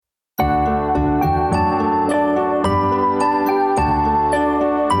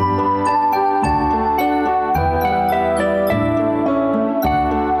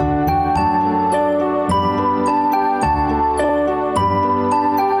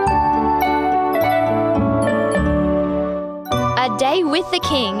Day with the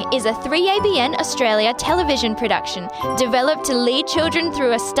King is a 3ABN Australia television production developed to lead children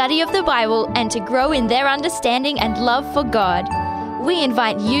through a study of the Bible and to grow in their understanding and love for God. We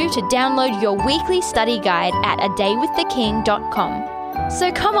invite you to download your weekly study guide at adaywiththeking.com.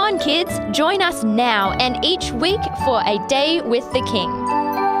 So come on, kids, join us now and each week for A Day with the King.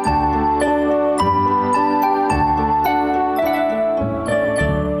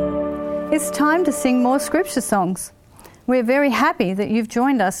 It's time to sing more scripture songs. We're very happy that you've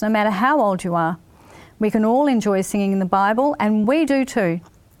joined us no matter how old you are. We can all enjoy singing the Bible, and we do too.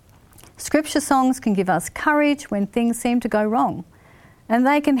 Scripture songs can give us courage when things seem to go wrong, and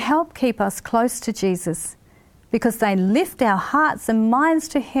they can help keep us close to Jesus because they lift our hearts and minds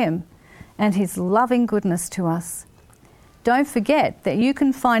to Him and His loving goodness to us. Don't forget that you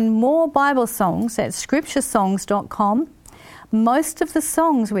can find more Bible songs at scripturesongs.com. Most of the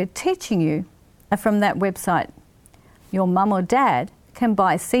songs we're teaching you are from that website. Your mum or dad can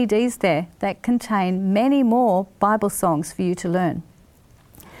buy CDs there that contain many more Bible songs for you to learn.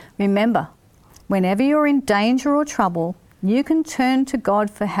 Remember, whenever you're in danger or trouble, you can turn to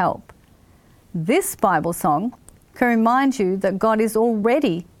God for help. This Bible song can remind you that God is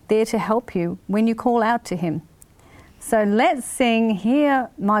already there to help you when you call out to Him. So let's sing Hear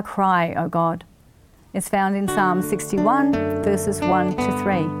My Cry, O God. It's found in Psalm 61, verses 1 to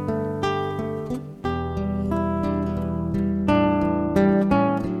 3.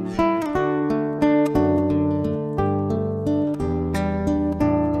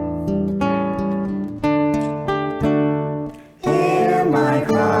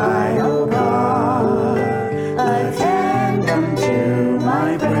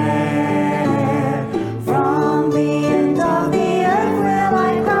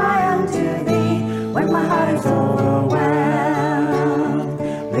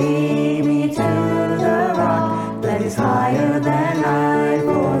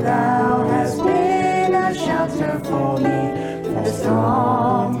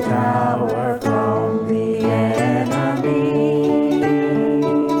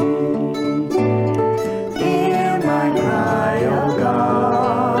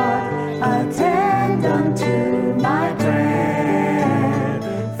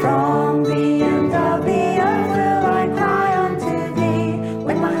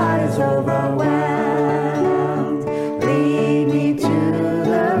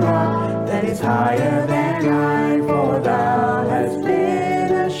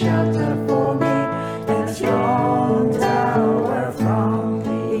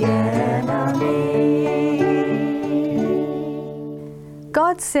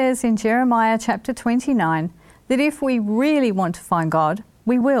 God says in Jeremiah chapter 29 that if we really want to find God,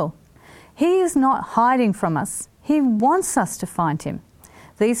 we will. He is not hiding from us. He wants us to find Him.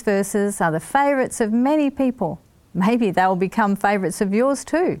 These verses are the favourites of many people. Maybe they will become favourites of yours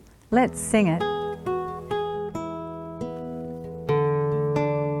too. Let's sing it.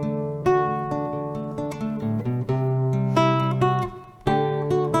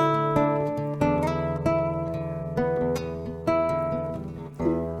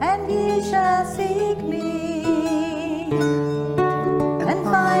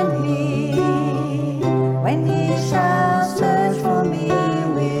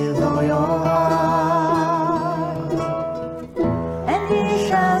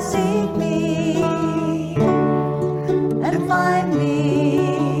 Seek me.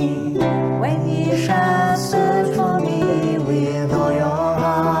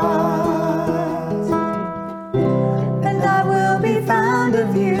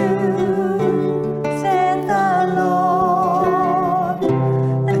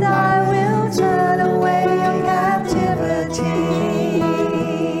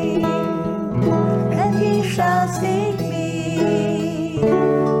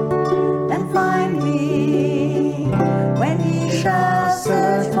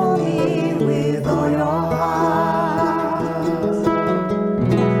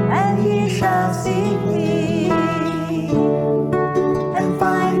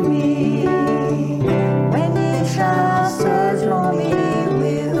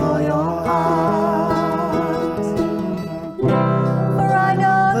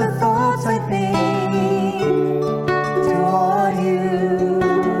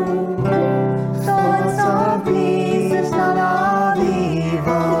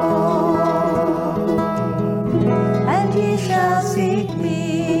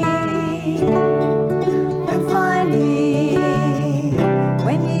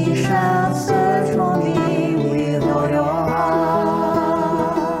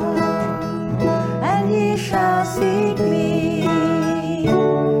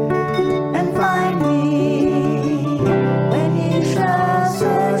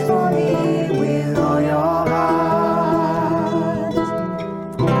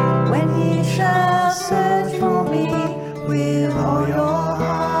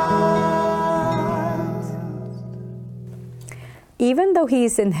 though He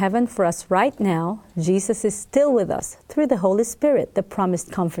is in heaven for us right now, Jesus is still with us through the Holy Spirit, the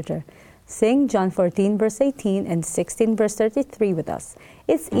promised Comforter. Sing John 14, verse 18 and 16, verse 33 with us.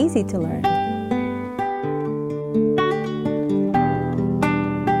 It's easy to learn.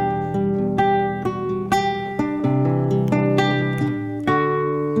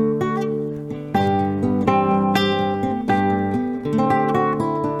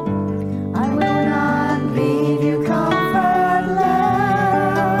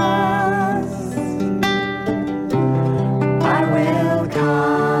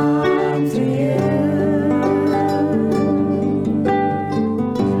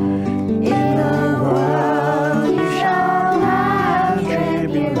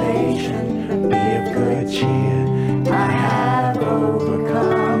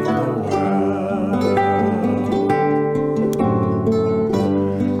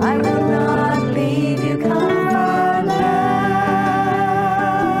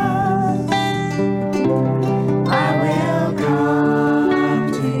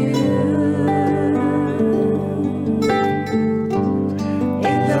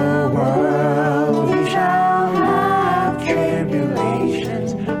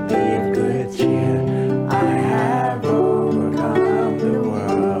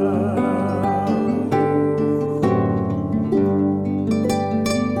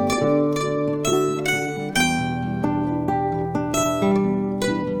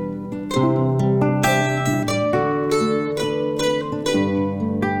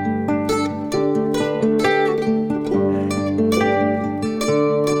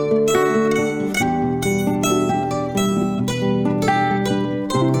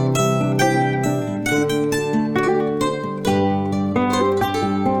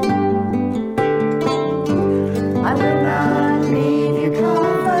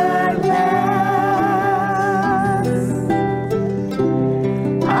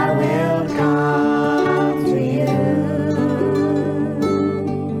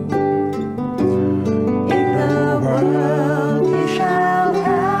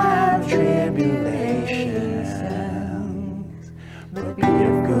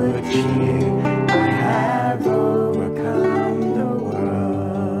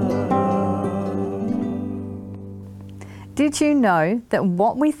 Did you know that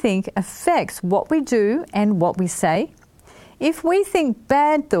what we think affects what we do and what we say? If we think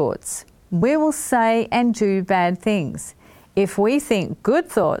bad thoughts, we will say and do bad things. If we think good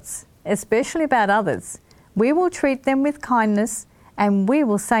thoughts, especially about others, we will treat them with kindness and we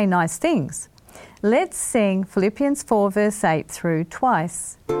will say nice things. Let's sing Philippians 4 verse 8 through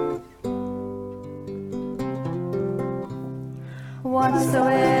twice.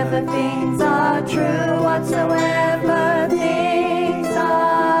 Whatsoever things are true, whatsoever things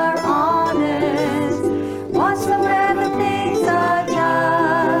are honest, whatsoever things are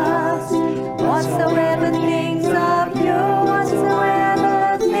just, whatsoever things are pure,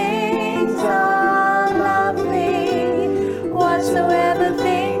 whatsoever things are lovely, whatsoever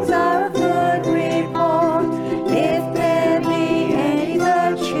things are of good report, if there be any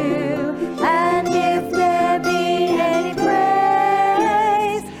virtue, and if there be any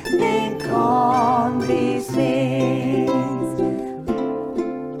praise, think on these things.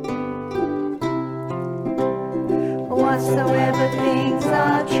 Whatsoever things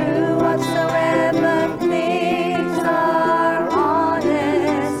are true, whatsoever things are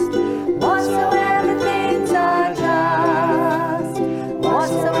honest, whatsoever things are just,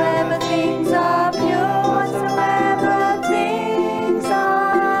 whatsoever things are pure, whatsoever things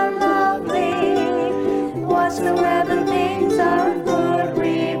are lovely, whatsoever things are of good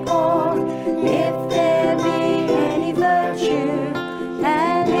report, if there be any virtue,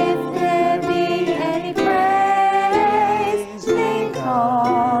 and if there be any praise, think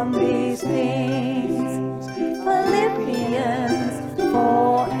on these things. Philippians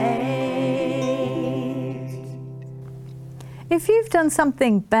 4:8. If you've done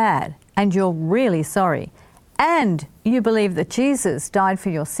something bad and you're really sorry, and you believe that Jesus died for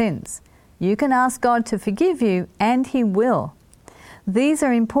your sins, you can ask God to forgive you, and He will. These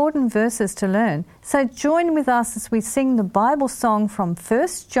are important verses to learn, so join with us as we sing the Bible song from 1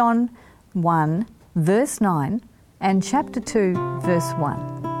 John 1, verse 9, and chapter 2, verse 1.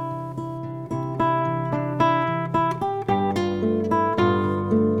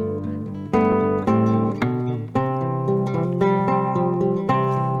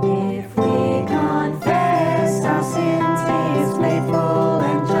 If we confess our sins, He is faithful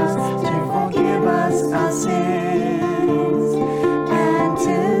and just to forgive us our sins and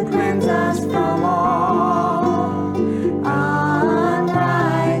to cleanse us from all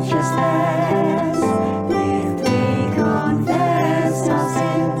unrighteousness. If we confess our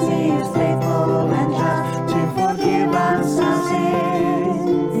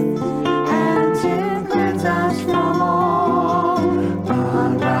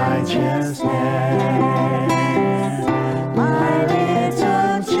righteousness. My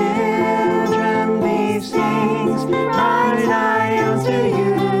little children, these things write I unto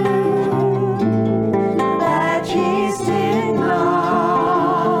you, that ye sin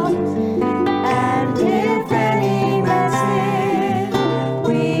not. And if any man sin,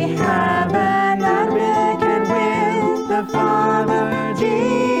 we have an advocate with the Father,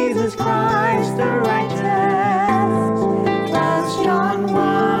 Jesus Christ the righteous. That's John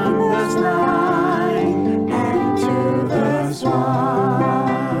 1 verse 9 and 2 verse 1.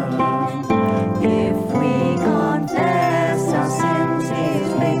 If we confess our sins, He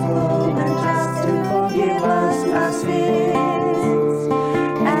is faithful and just to forgive us our sins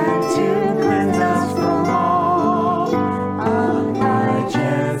and to cleanse us from all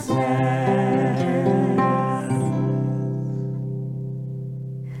unrighteousness.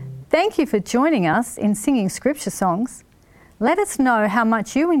 Thank you for joining us in singing scripture songs. Let us know how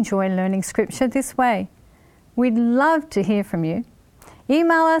much you enjoy learning scripture this way. We'd love to hear from you.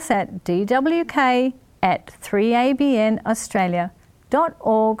 Email us at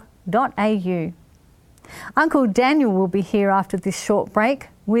dwk@3abnaustralia.org.au. Uncle Daniel will be here after this short break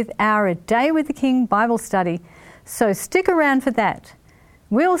with our A Day with the King Bible study, so stick around for that.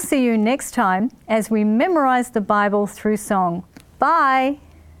 We'll see you next time as we memorize the Bible through song. Bye!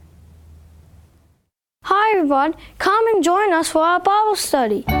 Hi everyone, come and join us for our Bible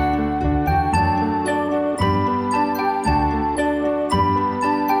study.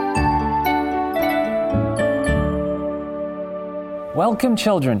 Welcome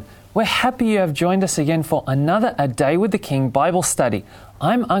children. We're happy you have joined us again for another A Day with the King Bible study.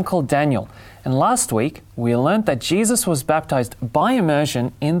 I'm Uncle Daniel, and last week we learned that Jesus was baptized by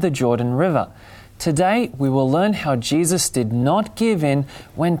immersion in the Jordan River. Today we will learn how Jesus did not give in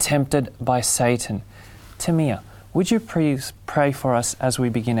when tempted by Satan. Tamia, would you please pray for us as we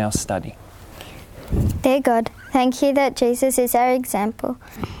begin our study? Dear God, thank you that Jesus is our example.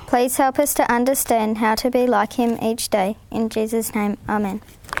 Please help us to understand how to be like him each day. In Jesus' name, amen.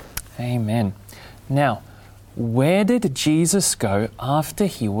 Amen. Now, where did Jesus go after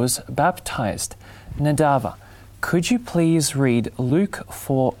he was baptized? Nadava, could you please read Luke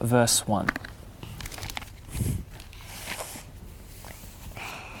 4 verse 1?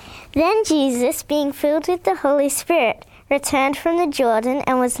 Then Jesus, being filled with the Holy Spirit, returned from the Jordan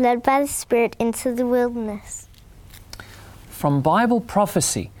and was led by the Spirit into the wilderness. From Bible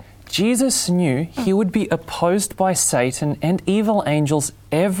prophecy, Jesus knew he would be opposed by Satan and evil angels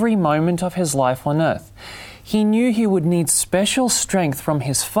every moment of his life on earth. He knew he would need special strength from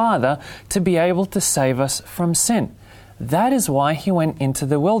his Father to be able to save us from sin. That is why he went into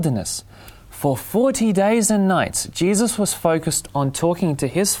the wilderness. For 40 days and nights, Jesus was focused on talking to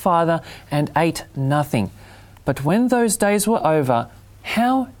his Father and ate nothing. But when those days were over,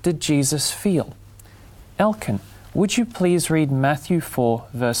 how did Jesus feel? Elkin, would you please read Matthew 4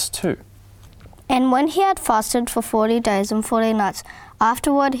 verse 2? And when he had fasted for 40 days and 40 nights,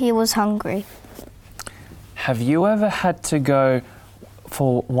 afterward he was hungry. Have you ever had to go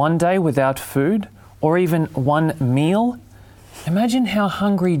for one day without food or even one meal? Imagine how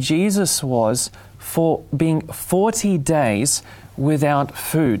hungry Jesus was for being 40 days without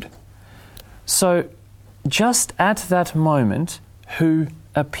food. So, just at that moment, who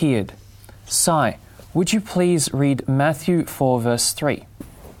appeared? Sai, would you please read Matthew 4 verse 3?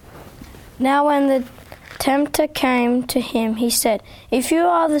 Now when the tempter came to him, he said, If you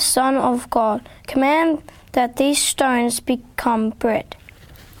are the Son of God, command that these stones become bread.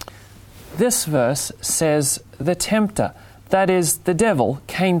 This verse says the tempter, that is, the devil,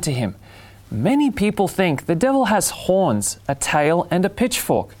 came to him. Many people think the devil has horns, a tail, and a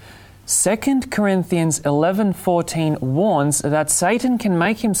pitchfork. 2 Corinthians 11:14 warns that Satan can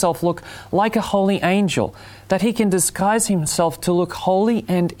make himself look like a holy angel, that he can disguise himself to look holy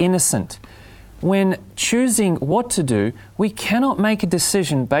and innocent. When choosing what to do, we cannot make a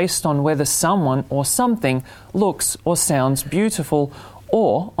decision based on whether someone or something looks or sounds beautiful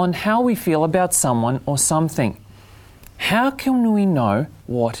or on how we feel about someone or something. How can we know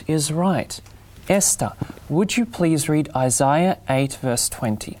what is right? Esther, would you please read Isaiah 8 verse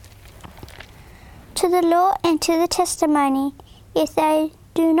 20? To the law and to the testimony, if they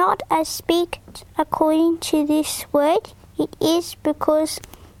do not speak according to this word, it is because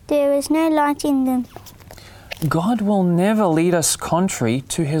there is no light in them. God will never lead us contrary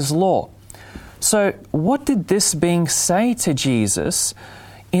to his law. So what did this being say to Jesus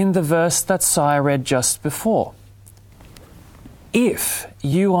in the verse that Sai read just before? If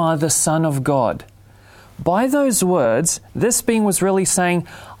you are the Son of God. By those words, this being was really saying,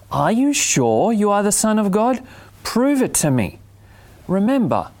 are you sure you are the Son of God? Prove it to me.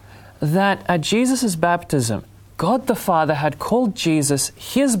 Remember, that at Jesus' baptism, God the Father had called Jesus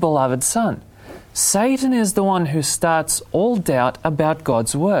his beloved Son. Satan is the one who starts all doubt about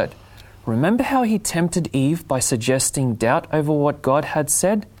God's word. Remember how he tempted Eve by suggesting doubt over what God had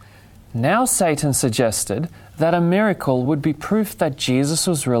said? Now Satan suggested that a miracle would be proof that Jesus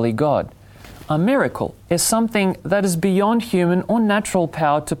was really God. A miracle is something that is beyond human or natural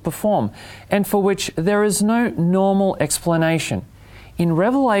power to perform, and for which there is no normal explanation. In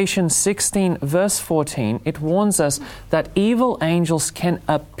Revelation 16 verse 14, it warns us that evil angels can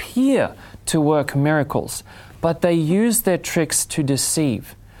appear to work miracles, but they use their tricks to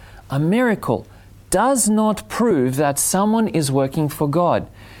deceive. A miracle does not prove that someone is working for God.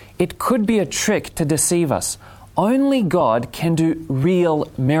 It could be a trick to deceive us. Only God can do real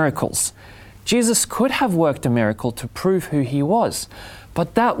miracles. Jesus could have worked a miracle to prove who he was,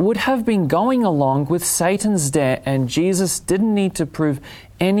 but that would have been going along with Satan's dare, and Jesus didn't need to prove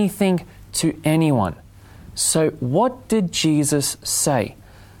anything to anyone. So what did Jesus say?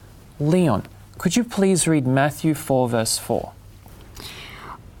 Leon, could you please read Matthew 4 verse 4?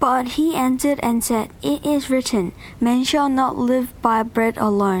 But he answered and said, It is written, Man shall not live by bread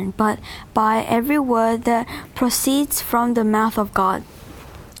alone, but by every word that proceeds from the mouth of God.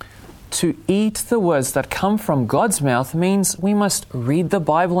 To eat the words that come from God's mouth means we must read the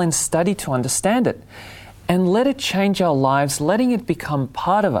Bible and study to understand it, and let it change our lives, letting it become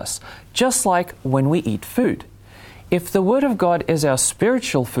part of us, just like when we eat food. If the Word of God is our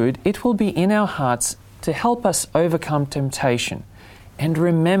spiritual food, it will be in our hearts to help us overcome temptation. And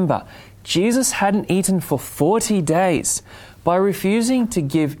remember, Jesus hadn't eaten for 40 days. By refusing to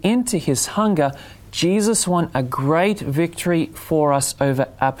give in to his hunger, Jesus won a great victory for us over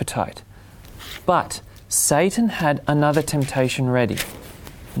appetite. But Satan had another temptation ready.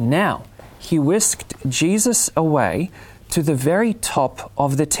 Now, he whisked Jesus away to the very top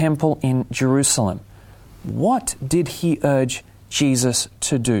of the temple in Jerusalem. What did he urge Jesus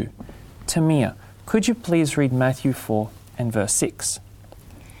to do? Tamia, could you please read Matthew 4 and verse 6?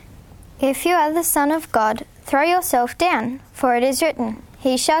 If you are the Son of God, throw yourself down, for it is written,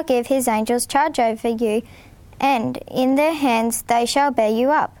 He shall give his angels charge over you, and in their hands they shall bear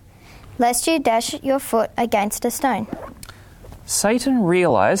you up, lest you dash your foot against a stone. Satan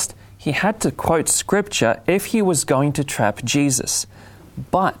realized he had to quote scripture if he was going to trap Jesus.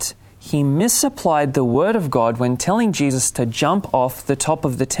 But he misapplied the word of God when telling Jesus to jump off the top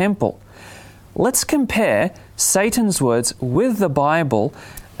of the temple. Let's compare Satan's words with the Bible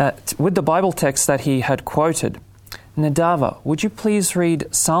text that he had quoted. Nadava, would you please read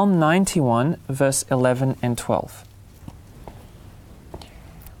Psalm 91, verse 11 and 12?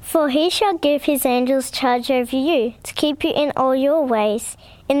 For he shall give his angels charge over you, to keep you in all your ways.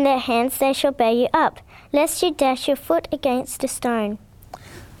 In their hands they shall bear you up, lest you dash your foot against a stone.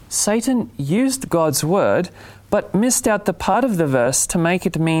 Satan used God's word, but missed out the part of the verse to make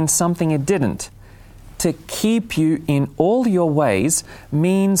it mean something it didn't. To keep you in all your ways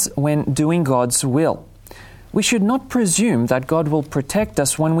means when doing God's will. We should not presume that God will protect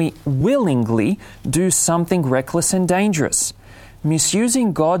us when we willingly do something reckless and dangerous.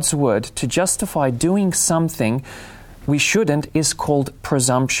 Misusing God's word to justify doing something we shouldn't is called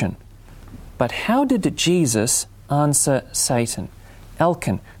presumption. But how did Jesus answer Satan?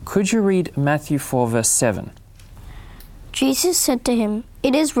 Elkin, could you read Matthew 4 verse 7? Jesus said to him,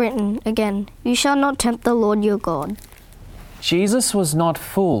 It is written again, You shall not tempt the Lord your God. Jesus was not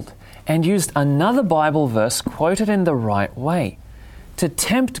fooled and used another Bible verse quoted in the right way. To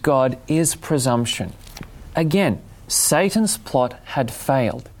tempt God is presumption. Again, Satan's plot had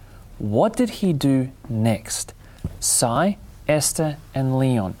failed. What did he do next? Sai, Esther, and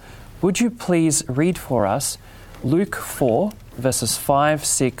Leon, would you please read for us Luke 4, verses 5,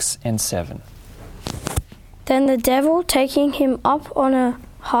 6, and 7? Then the devil, taking him up on a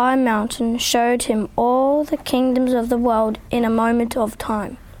high mountain, showed him all the kingdoms of the world in a moment of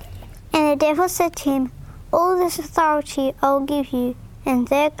time. And the devil said to him, All this authority I will give you, and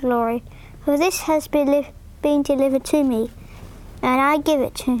their glory, for this has been delivered to me, and I give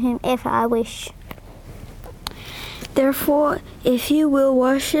it to whomever I wish. Therefore, if you will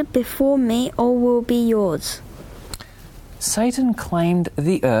worship before me, all will be yours. Satan claimed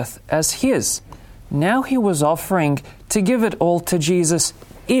the earth as his. Now he was offering to give it all to Jesus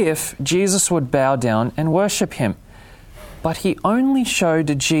if Jesus would bow down and worship him. But he only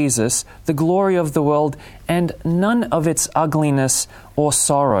showed Jesus the glory of the world and none of its ugliness or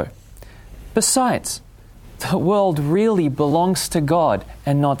sorrow. Besides, the world really belongs to God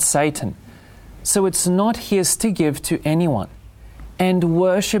and not Satan. So it's not his to give to anyone. And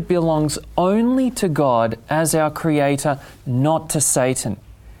worship belongs only to God as our Creator, not to Satan.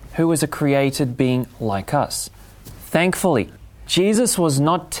 who was a created being like us. Thankfully, Jesus was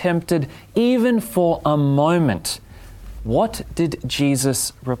not tempted even for a moment. What did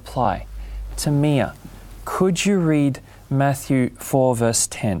Jesus reply? Tamia, could you read Matthew 4 verse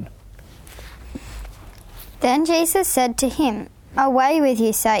 10? Then Jesus said to him, Away with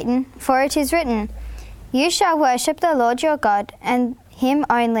you, Satan, for it is written, You shall worship the Lord your God, and him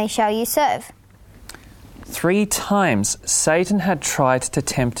only shall you serve. 3 times Satan had tried to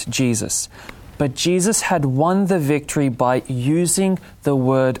tempt Jesus, but Jesus had won the victory by using the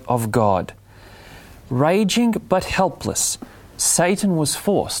word of God. Raging but helpless, Satan was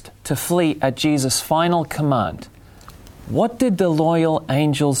forced to flee at Jesus' final command. What did the loyal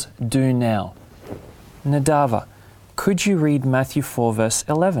angels do now? Nadava, could you read Matthew 4 verse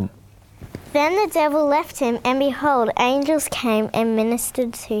 11? Then the devil left him, and behold, angels came and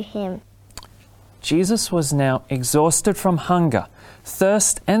ministered to him. Jesus was now exhausted from hunger,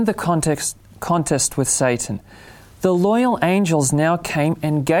 thirst, and the contest with Satan. The loyal angels now came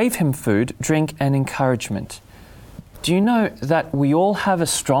and gave him food, drink, and encouragement. Do you know that we all have a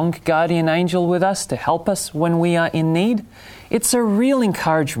strong guardian angel with us to help us when we are in need? It's a real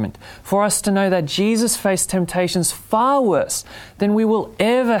encouragement for us to know that Jesus faced temptations far worse than we will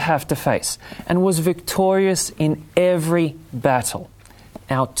ever have to face and was victorious in every battle.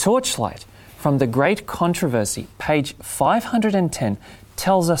 Our torchlight from the Great Controversy, page 510,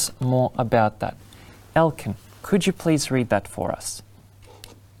 tells us more about that. Elkin, could you please read that for us?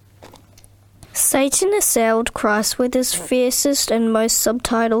 Satan assailed Christ with his fiercest and most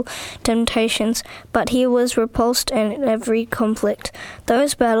subtle temptations, but he was repulsed in every conflict.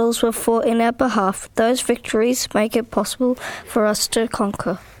 Those battles were fought in our behalf. Those victories make it possible for us to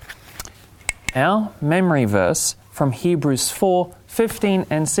conquer. Our memory verse from Hebrews 4, 15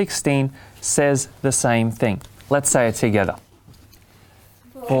 and 16 says the same thing. Let's say it together.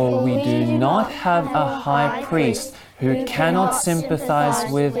 For we do not have a high priest who cannot sympathize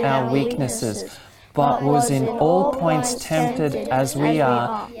with our weaknesses, but was in all points tempted as we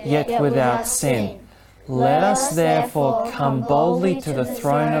are, yet without sin. Let us therefore come boldly to the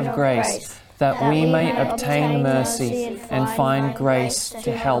throne of grace, that we may obtain mercy and find grace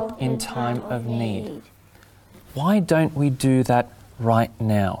to help in time of need. Why don't we do that right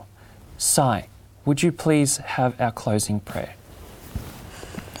now? Sai, would you please have our closing prayer?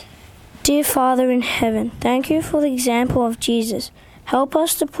 Dear Father in heaven, thank you for the example of Jesus. Help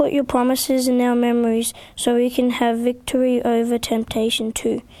us to put your promises in our memories so we can have victory over temptation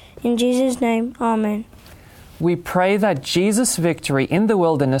too. In Jesus' name, Amen. We pray that Jesus' victory in the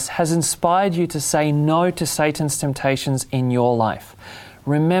wilderness has inspired you to say no to Satan's temptations in your life.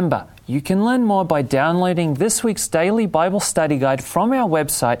 Remember, you can learn more by downloading this week's daily Bible study guide from our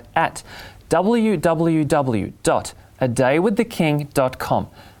website at www.adaywiththeking.com.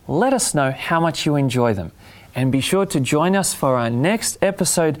 Let us know how much you enjoy them. And be sure to join us for our next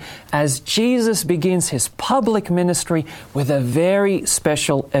episode as Jesus begins his public ministry with a very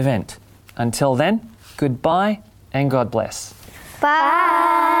special event. Until then, goodbye and God bless.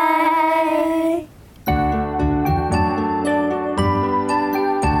 Bye.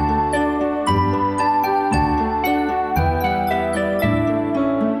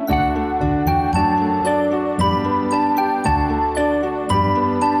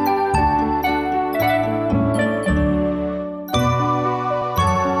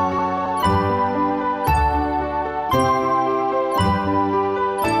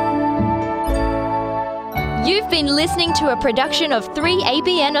 You've been listening to a production of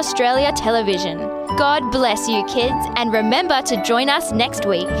 3ABN Australia Television. God bless you, kids, and remember to join us next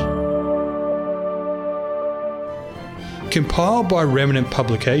week. Compiled by Remnant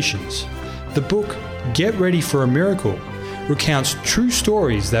Publications, the book Get Ready for a Miracle recounts true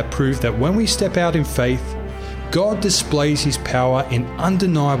stories that prove that when we step out in faith, God displays his power in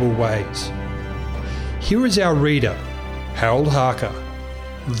undeniable ways. Here is our reader, Harold Harker.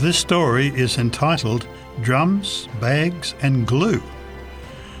 This story is entitled Drums, Bags and Glue.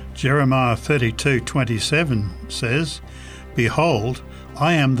 Jeremiah 32:27 says, Behold,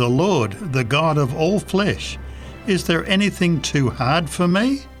 I am the Lord, the God of all flesh. Is there anything too hard for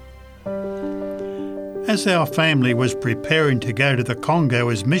me? As our family was preparing to go to the Congo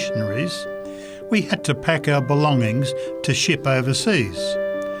as missionaries, we had to pack our belongings to ship overseas.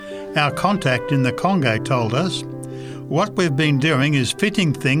 Our contact in the Congo told us, what we've been doing is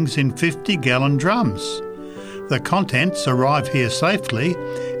fitting things in 50-gallon drums. The contents arrive here safely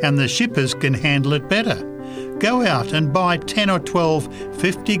and the shippers can handle it better. Go out and buy 10 or 12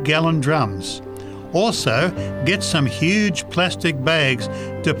 50-gallon drums. Also, get some huge plastic bags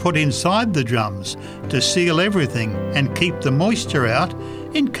to put inside the drums to seal everything and keep the moisture out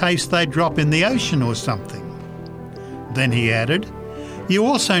in case they drop in the ocean or something. Then he added, "You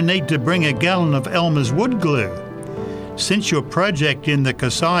also need to bring a gallon of Elmer's wood glue. Since your project in the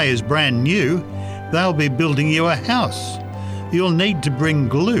Kasai is brand new, they'll be building you a house. You'll need to bring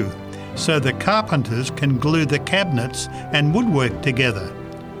glue so the carpenters can glue the cabinets and woodwork together."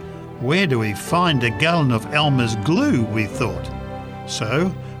 Where do we find a gallon of Elmer's glue, we thought.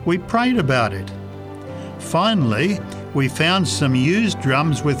 So we prayed about it. Finally, we found some used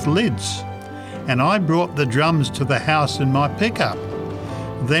drums with lids, and I brought the drums to the house in my pickup.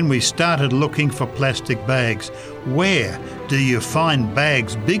 Then we started looking for plastic bags. Where do you find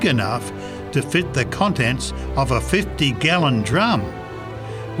bags big enough to fit the contents of a 50-gallon drum?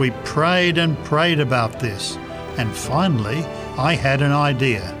 We prayed and prayed about this, and finally I had an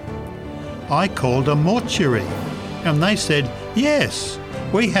idea. I called a mortuary, and they said, "Yes,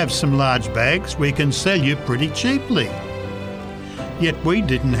 we have some large bags we can sell you pretty cheaply." Yet we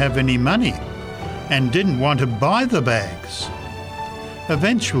didn't have any money and didn't want to buy the bags.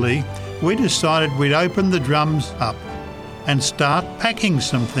 Eventually, we decided we'd open the drums up and start packing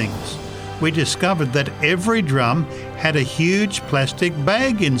some things. We discovered that every drum had a huge plastic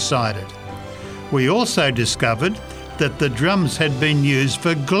bag inside it. We also discovered that the drums had been used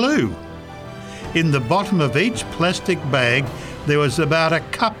for glue. In the bottom of each plastic bag, there was about a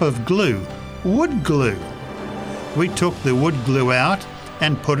cup of glue, wood glue. We took the wood glue out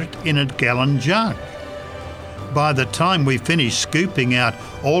and put it in a gallon jug. By the time we finished scooping out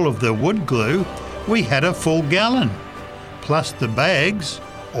all of the wood glue, we had a full gallon, plus the bags,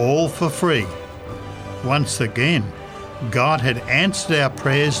 all for free. Once again, God had answered our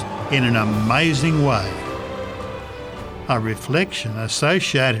prayers in an amazing way. A reflection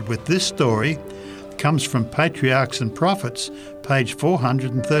associated with this story comes from Patriarchs and Prophets, page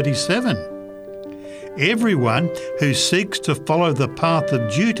 437. Everyone who seeks to follow the path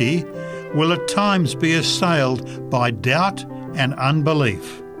of duty will at times be assailed by doubt and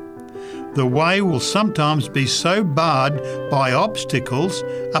unbelief. The way will sometimes be so barred by obstacles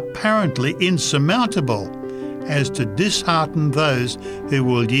apparently insurmountable as to dishearten those who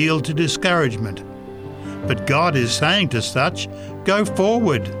will yield to discouragement. But God is saying to such, "Go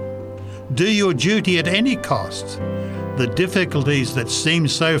forward. Do your duty at any cost." The difficulties that seem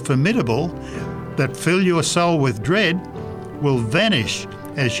so formidable, that fill your soul with dread, will vanish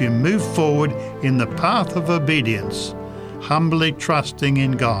as you move forward in the path of obedience, humbly trusting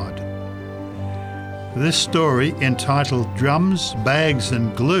in God. This story, entitled Drums, Bags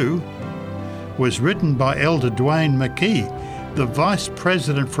and Glue, was written by Elder Dwayne McKee, the Vice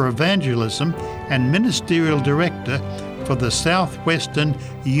President for Evangelism and Ministerial Director for the Southwestern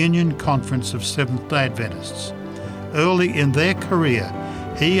Union Conference of Seventh-day Adventists. Early in their career,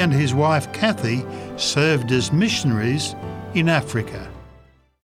 he and his wife Kathy served as missionaries in Africa.